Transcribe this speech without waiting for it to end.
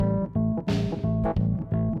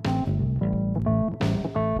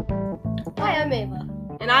I'm Ava.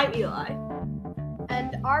 And I'm Eli.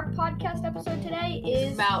 And our podcast episode today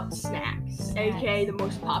is about snacks, aka the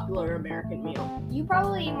most popular American meal. You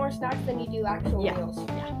probably eat more snacks than you do actual meals.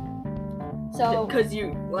 Yeah. So, because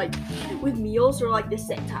you with meals are the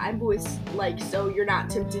set time, but with so you're not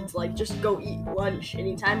tempted to just go eat lunch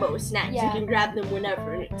anytime. But with snacks, you can grab them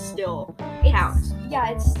whenever, and it still counts. Yeah,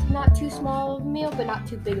 it's not too small of a meal, but not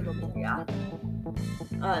too big of a meal. Yeah.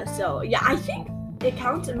 I think it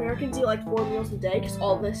counts Americans eat 4 meals a day because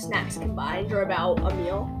all the snacks combined are about a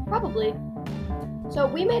meal. Probably. So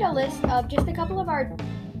we made a list of just a couple of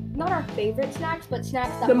not our favorite snacks, but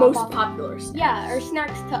snacks that the most popular snacks. Yeah, or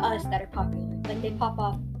snacks to us that are popular. They pop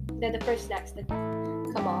off. They're the first snacks that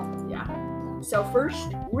come off. Yeah. So first,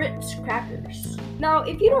 Ritz crackers. Now,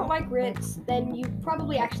 if you don't like Ritz, then you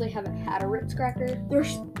probably actually haven't had a Ritz cracker.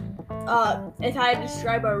 There's, if I had to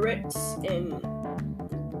describe a Ritz in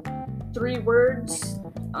 3 words,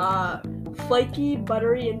 flaky,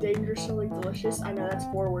 buttery, and dangerously delicious. I know that's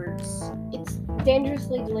 4 words. It's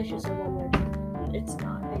dangerously delicious in 1 word. It's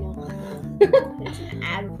not. I know. It's an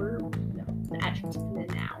adverb. No, an adjective and a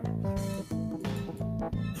noun.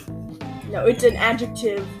 No, it's an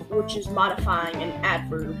adjective which is modifying an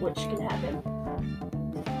adverb, which can happen.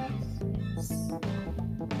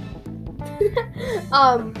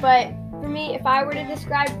 But for me, if I were to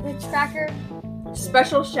describe Ritz cracker,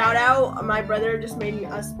 special shout out, my brother just made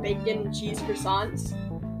us bacon and cheese croissants.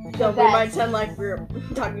 So we might sound like we're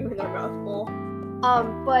talking with our mouth full.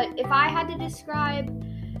 But if I had to describe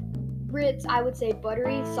Ritz, I would say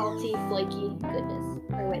buttery, salty, flaky goodness.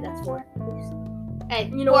 Oh wait, that's 4. Oops. Hey,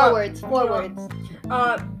 you know 4 words. 4 words.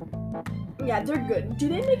 Yeah, they're good. Do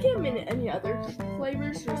they make them in any other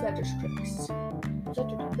flavors, or is that just Trix?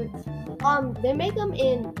 They make them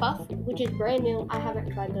in Puff, which is brand new. I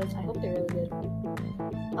haven't tried those. I hope they're really good.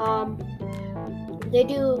 They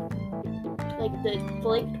do the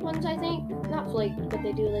flaked ones, I think. Not flaked, but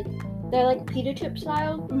they do they're pita chip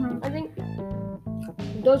style. I think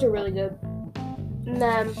those are really good. And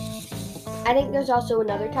then I think there's also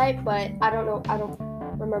another type, but I don't know. I don't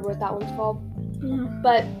remember what that one's called.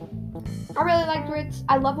 But I really like Ritz.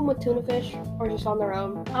 I love them with tuna fish or just on their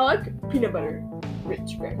own. I like peanut butter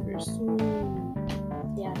Ritz crackers.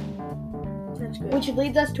 Yeah. That's good. Which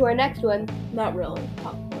leads us to our next one. Not really.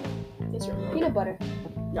 Popcorn. Yes or no? Peanut butter.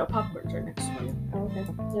 No, popcorn's our next one. Oh, okay.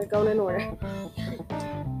 They're going in order.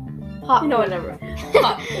 Popcorn. You know, whatever.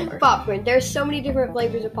 Popcorn. Popcorn. There's so many different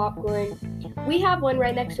flavors of popcorn. We have one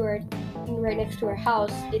right next to our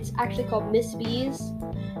house. It's actually called Miss B's.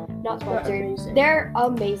 Not sponsored. They're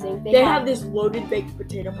amazing. They have this loaded baked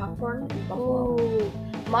potato popcorn in Buffalo. Ooh.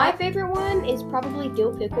 My favorite one is probably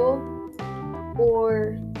dill pickle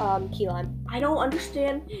or key lime. I don't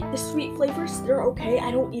understand the sweet flavors. They're okay.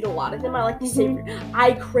 I don't eat a lot of them. I like the savory.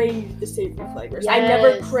 I crave the savory flavors. Yes. I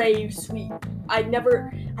never crave sweet. I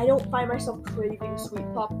don't find myself craving sweet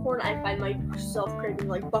popcorn. I find myself craving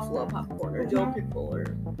buffalo popcorn or dill pickle or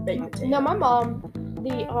baked potato. No, my mom,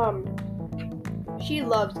 she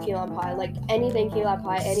loves key lime pie. Anything key lime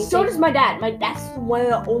pie. Anything. So does my dad. That's one of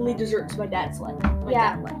the only desserts my dad's like. My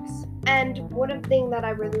dad likes. And one of the things that I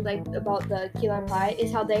really like about the key lime pie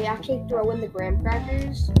is how they actually throw in the graham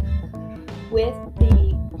crackers with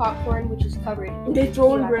the popcorn, which is covered. They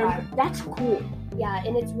throw in graham crackers. That's cool. Yeah,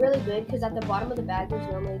 and it's really good because at the bottom of the bag there's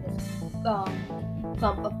normally this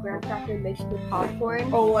clump of graham cracker mixed with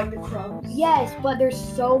popcorn. Oh, like the crumbs? Yes, but there's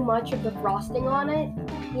so much of the frosting on it.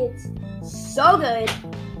 It's so good.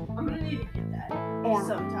 I'm gonna need to get that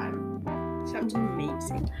sometime. Sounds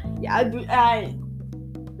amazing. Yeah,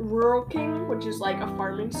 Rural King, which is a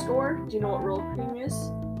farming store. Do you know what Rural King is?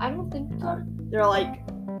 I don't think so. They're a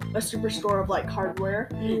superstore of hardware.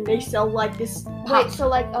 They sell this. Wait, so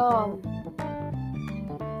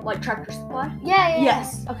Tractor Supply? Yeah.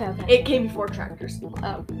 Yes. Okay. It came before Tractor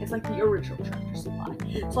Supply. It's the original Tractor Supply.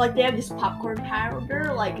 So they have this popcorn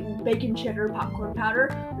powder, bacon cheddar popcorn powder,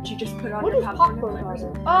 which you just put on your popcorn flavors.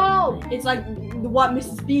 Oh! It's what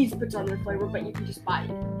Mrs. B's puts on their flavor, but you can just buy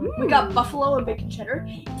it. We got buffalo and bacon cheddar.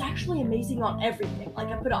 It's actually amazing on everything. I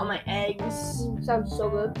put it on my eggs. Sounds so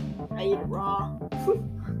good. I eat it raw.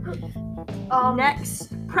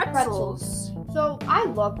 Next, pretzels. So I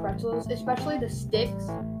love pretzels, especially the sticks.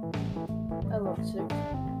 I love sticks.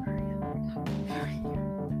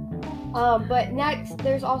 But next,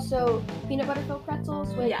 there's also peanut butter filled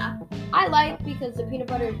pretzels, which I like because the peanut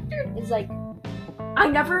butter is I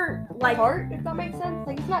never tart, if that makes sense.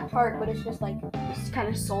 It's not tart, but it's just it's kind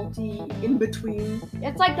of salty in between.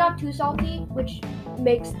 It's not too salty, which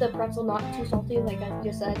makes the pretzel not too salty, like I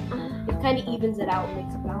just said. It kind of evens it out and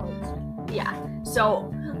makes it balanced. Yeah.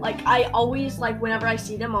 So, like, I always, like, whenever I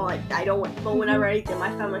see them, I'm like, I don't want, but whenever I eat them, I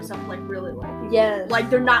find myself, like, really liking Yes. Like,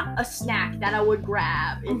 they're not a snack that I would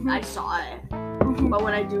grab if I saw it. But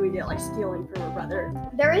when I do eat it, like, stealing from my brother.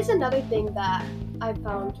 There is another thing that I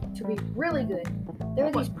found to be really good. There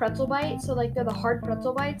are these pretzel bites, so, like, they're the hard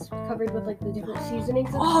pretzel bites covered with, like, the different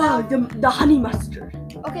seasonings and Oh, stuff. the honey mustard.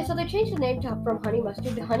 Okay, so they changed the name from honey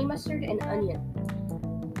mustard to honey mustard and onion,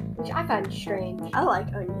 which I find strange. I like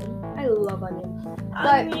onion. I love onion.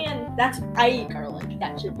 Onion. I eat garlic.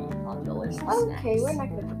 That should be on the list. Okay, we're not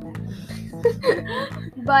gonna put that.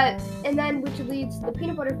 But, and then which leads, the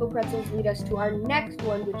peanut butter filled pretzels lead us to our next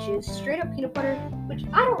one, which is straight up peanut butter, which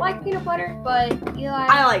I don't like peanut butter, but Eli.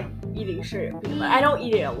 I like eating straight up peanut butter. I don't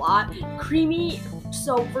eat it a lot. Creamy,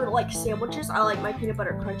 so for like sandwiches, I like my peanut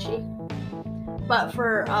butter crunchy. But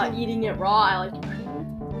for eating it raw, I like it creamy.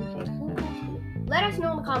 Let us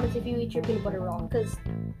know in the comments if you eat your peanut butter raw, because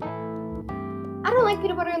I don't like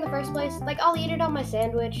peanut butter in the first place. Like, I'll eat it on my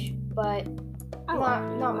sandwich, but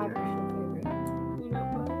not my personal favorite.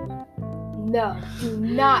 No, do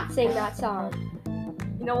not sing that song.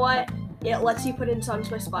 You know what? It lets you put in songs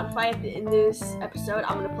by Spotify. At the end of this episode,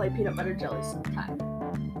 I'm gonna play Peanut Butter Jelly sometime.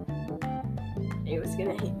 It was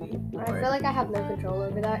gonna hate me. I feel like I have no control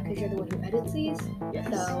over that because you're the one who edits these. Yes.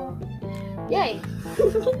 So, yay.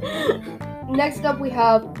 Next up, we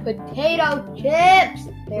have potato chips.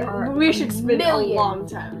 We should spend a million. long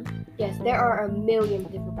time. Yes, there are a million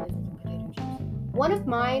different flavors of potato chips. One of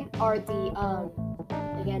mine are the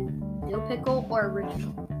again, dill pickle or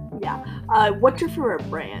original. Yeah. What's your favorite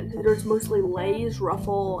brand? There's mostly Lay's,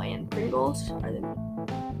 Ruffle, and Pringles. Are they?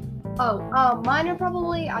 Mine are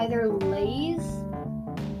probably either Lay's.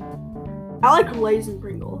 I like Lay's and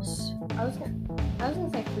Pringles. I was gonna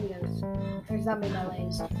say Fritos. Or does that make my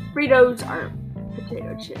Lay's? Fritos aren't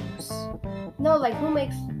potato chips. No, like who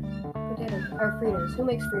makes potatoes or Fritos? Who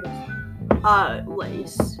makes Fritos?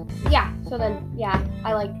 Lay's. Yeah. So then, yeah,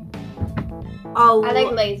 I like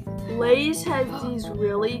Lay's. Lay's has these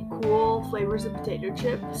really cool flavors of potato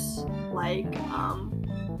chips, like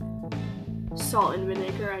salt and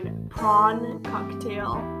vinegar and prawn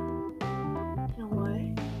cocktail. You know what?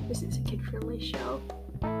 This is a kid-friendly show.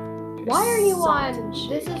 Why are you Salt on? and shake.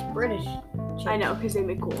 This is British. Chips. I know, because they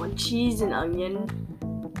make cool one. Cheese and onion.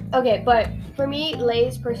 Okay, but for me,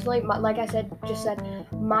 Lay's personally, like I said,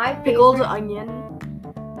 my favorite, Pickled onion.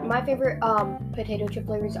 My favorite potato chip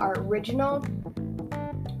flavors are original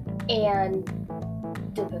and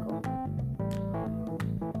dill pickle.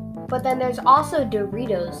 But then there's also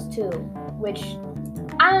Doritos too, which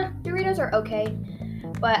Doritos are okay,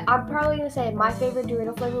 but I'm probably gonna say my favorite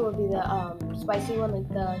Dorito flavor would be the spicy one, like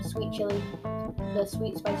the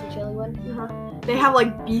sweet spicy chili one. They have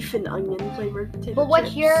like beef and onion flavored potato But what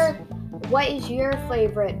chips. is your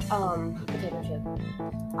favorite potato chip?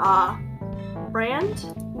 Brand?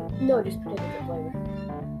 No, just potato chip flavor.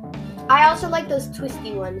 I also like those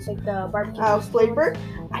twisty ones, like the barbecue twisty Flavor?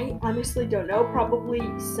 I honestly don't know. Probably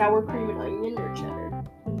sour cream and onion or cheddar.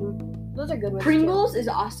 ones. Those are good ones. Pringles is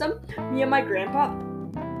awesome. Me and my grandpa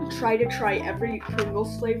try every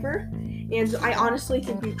Pringles flavor, and I honestly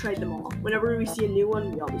think we've tried them all. Whenever we see a new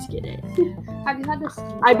one, we always get it. Have you had this?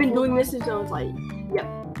 I've been doing this since I was like, yep.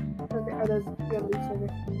 Okay, are those your least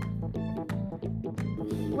favorite?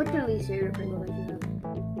 What's your least favorite Pringle that you have?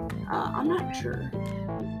 I'm not sure.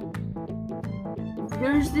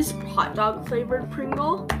 There's this hot dog flavored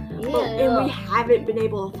Pringle, and we haven't been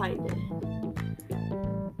able to find it.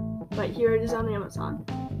 But here it is on Amazon.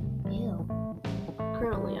 Ew.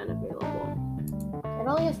 Currently unavailable. It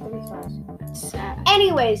only has 3 stars. That's sad.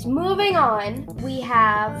 Anyways, moving on, we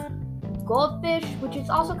have Goldfish, which is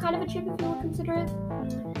also kind of a chip if you would consider it.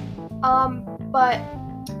 But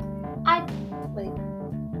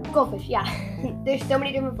Goldfish, yeah. There's so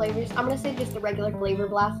many different flavors. I'm gonna say just the regular flavor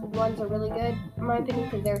blasted ones are really good, in my opinion,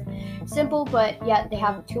 because they're simple, but yet they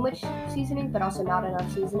have too much seasoning, but also not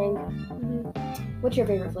enough seasoning. What's your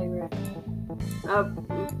favorite flavor?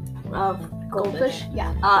 Goldfish?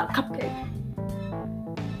 Yeah. Cupcake.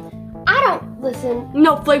 I don't listen.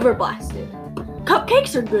 No, flavor blasted.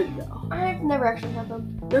 Cupcakes are good though. I've never actually had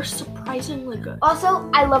them. They're surprisingly good. Also,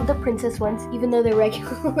 I love the princess ones, even though they're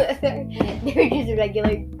regular. They're just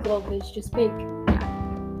regular Goldfish, just pink.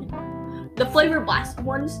 The flavor blasted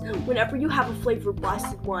ones, whenever you have a flavor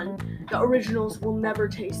blasted one, the originals will never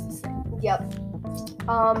taste the same. Yep.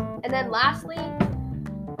 And then lastly,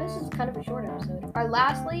 this is kind of a short episode. Our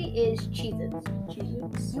lastly is Cheez-Its.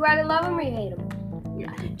 Cheez-Its? You either love them or you hate them.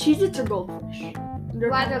 Yeah. Cheez-Its or Goldfish? You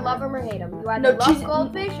either love them or hate them. You either love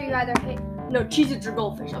Goldfish or you either hate. No, Cheez-Its or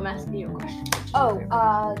Goldfish. I'm asking you a question. Oh,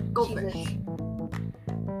 Goldfish. Cheez-Its.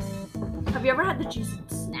 Have you ever had the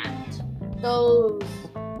Cheez-Its snapped? Those.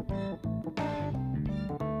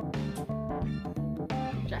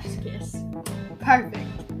 Just kiss. Perfect.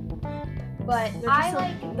 But They're I just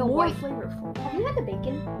like the more white. flavorful. Have you had the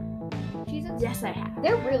bacon Cheez-Its? Yes, I have.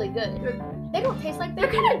 They're really good. They don't taste like They're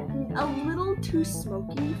bacon. kind of a little too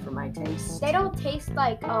smoky for my taste. They don't taste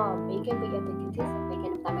like bacon, but yet they do taste like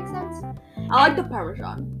bacon, if that makes sense. I like the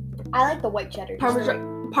Parmesan. I like the white cheddar.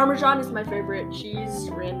 Parmesan is my favorite cheese.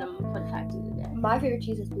 Random fun fact of the day. My favorite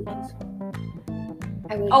cheese is blue cheese.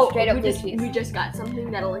 I mean, Oh, straight up blue we cheese. just got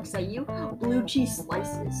something that'll excite you. Blue cheese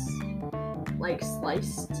slices. Like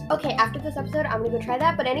sliced. Okay, after this episode, I'm gonna go try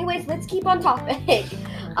that. But anyways, let's keep on topic.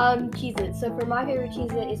 Cheez-Its. So for my favorite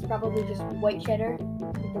Cheez-It is probably just white cheddar,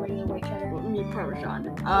 like the regular white cheddar. Me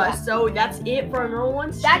Parmesan. Yeah. So that's it for our normal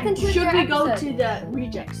ones. That concludes Should our we go episode. to the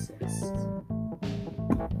rejects list?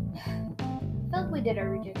 I feel like we did our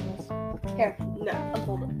reject list. Here, No.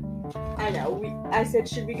 unfold it. I know. I said,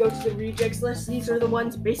 should we go to the rejects list? These are the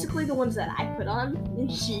ones, basically the ones that I put on, and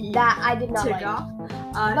she That I did not took like. off.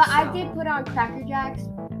 But I did put on Cracker Jacks.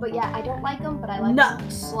 But yeah, I don't like them, but I like them.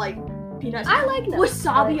 nuts, like peanuts. I like nuts.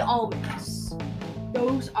 Wasabi almonds.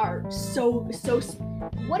 Those are so.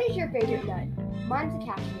 What is your favorite nut? Mine's a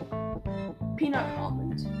cashew. Peanut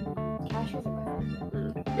almonds. Cashews are my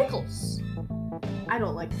favorite. Pickles. I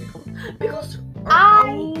don't like pickles. Pickles are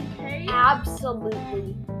I okay.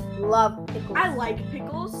 Absolutely love pickles. I like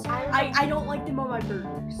pickles. I don't like them on my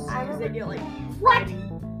burgers because they get like What?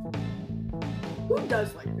 Who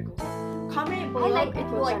does like pickles? Comment below like if you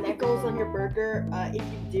pickles like on pickles on your burger. If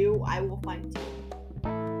you do, I will find you.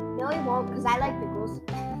 No, I won't, because I like pickles.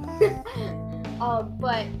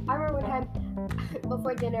 But I remember one time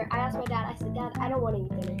before dinner, I asked my dad, I said, Dad, I don't want to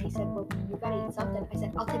eat dinner. He said, well, you gotta eat something. I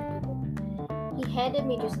said, I'll take a pickle. He handed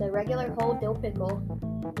me just a regular whole dill pickle,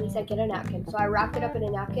 and he said, get a napkin. So I wrapped it up in a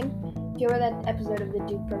napkin. Do you remember that episode of The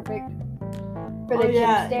Dude Perfect? For the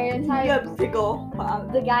gym stereotype? Yeah, pickle. Wow.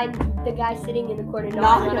 The guy sitting in the corner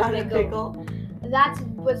Not gnawing on a pickle. pickle. That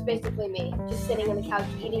was basically me, just sitting on the couch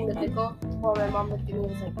eating the pickle, while my mom looked at me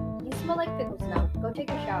and was like, you smell like pickles now. Go take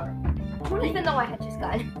a shower. Even though I had just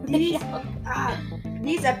gotten the shower.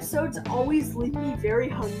 These episodes always leave me very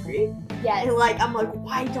hungry. Yes. And I'm like,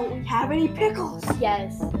 why don't we have any pickles?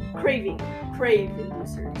 Yes. Crave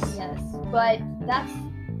inducers. Yes. But that's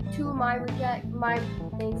two of my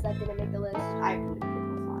things that didn't make the list. I put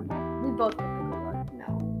pickles on. We both put pickles on.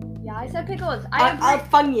 No. Yeah, I said pickles.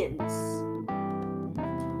 Funyuns.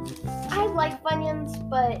 I like Funyuns,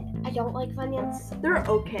 but I don't like Funyuns. They're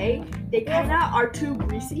okay. They kind of are too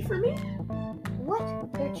greasy for me.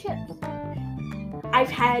 What? They're chips. I've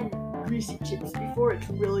had greasy chips before. It's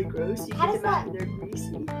really gross. You How get does them out that- and they're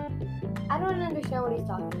greasy. I don't understand what he's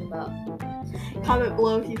talking about. Comment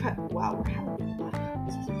below if you've had. Wow, we're having a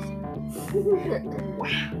conversation.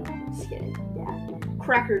 Wow. Just kidding. Yeah.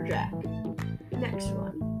 Cracker Jack. Next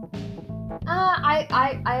one.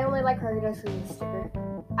 I only like Cracker Jacks because of the sticker.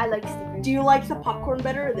 I like stickers. Do you like the popcorn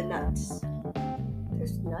better or the nuts?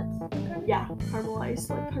 There's nuts? Yeah, caramelized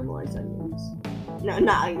onions. No,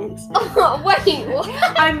 not onions. Oh, wait, what?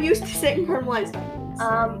 I'm used to saying caramelized onions.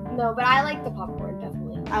 No, but I like the popcorn,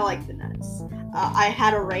 definitely. I like the nuts. I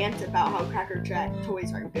had a rant about how Cracker Jack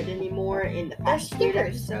toys aren't good anymore in the fast food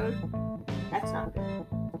stickers. episode. That's not good.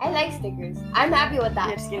 I like stickers. I'm happy with that.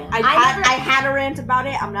 Just kidding. I I had a rant about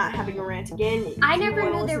it. I'm not having a rant again. If I you never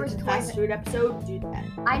wanna knew there listen was to the toys. fast food episode. Do that.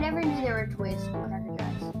 I never knew there were toys in Cracker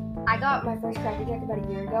Jacks. I got my first Cracker Jack about a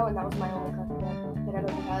year ago, and that was my only Cracker Jack that I've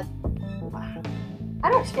ever had. Wow. I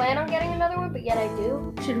don't plan on getting another one, but yet I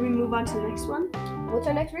do. Should we move on to the next one? What's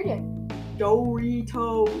our next reject?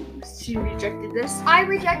 Doritos. She rejected this. I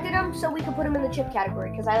rejected them so we could put them in the chip category,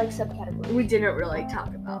 because I like subcategories. We didn't really talk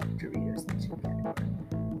about Doritos.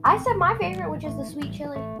 I said my favorite, which is the sweet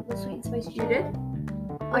chili. The sweet and spicy chili. You did?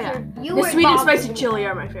 Oh yeah. You The were sweet and involved spicy in- chili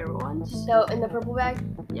are my favorite ones. So, in the purple bag?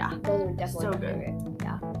 Yeah. Those are definitely So my good. favorite.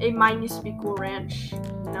 Yeah. Mine used to be Cool Ranch.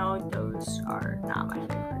 No, those are not my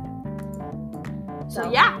favorite. So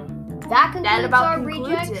yeah, That concludes that about our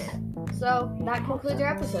concludes rejects. it. So that concludes our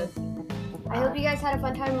episode. I hope you guys had a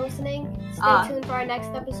fun time listening. Uh, Stay tuned for our next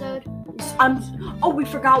episode. We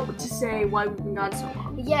forgot what to say why we've been gone so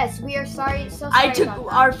long. Yes, we are sorry. So sorry about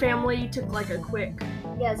that. Our family took like a quick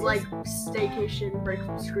yes, staycation break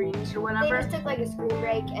from screens or they whatever. just took like a screen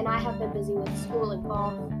break, and I have been busy with school and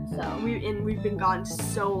fall. So We've been gone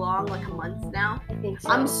so long, like a month now. I think so.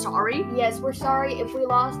 I'm sorry. Yes, we're sorry if we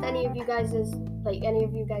lost any of you guys who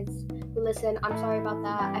listen. I'm sorry about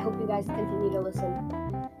that. I hope you guys continue to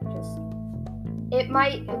listen. Just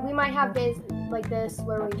we might have days like this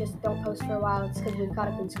where we just don't post for a while. It's because we're caught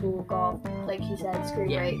up in school, golf, like she said, screen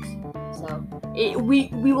breaks. So we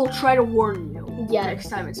will try to warn you Yes. next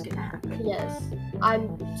time it's gonna happen. yes,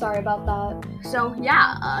 I'm sorry about that. So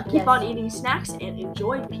yeah, keep Yes. on eating snacks and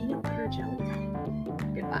enjoy peanut butter jelly.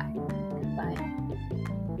 Goodbye. Bye.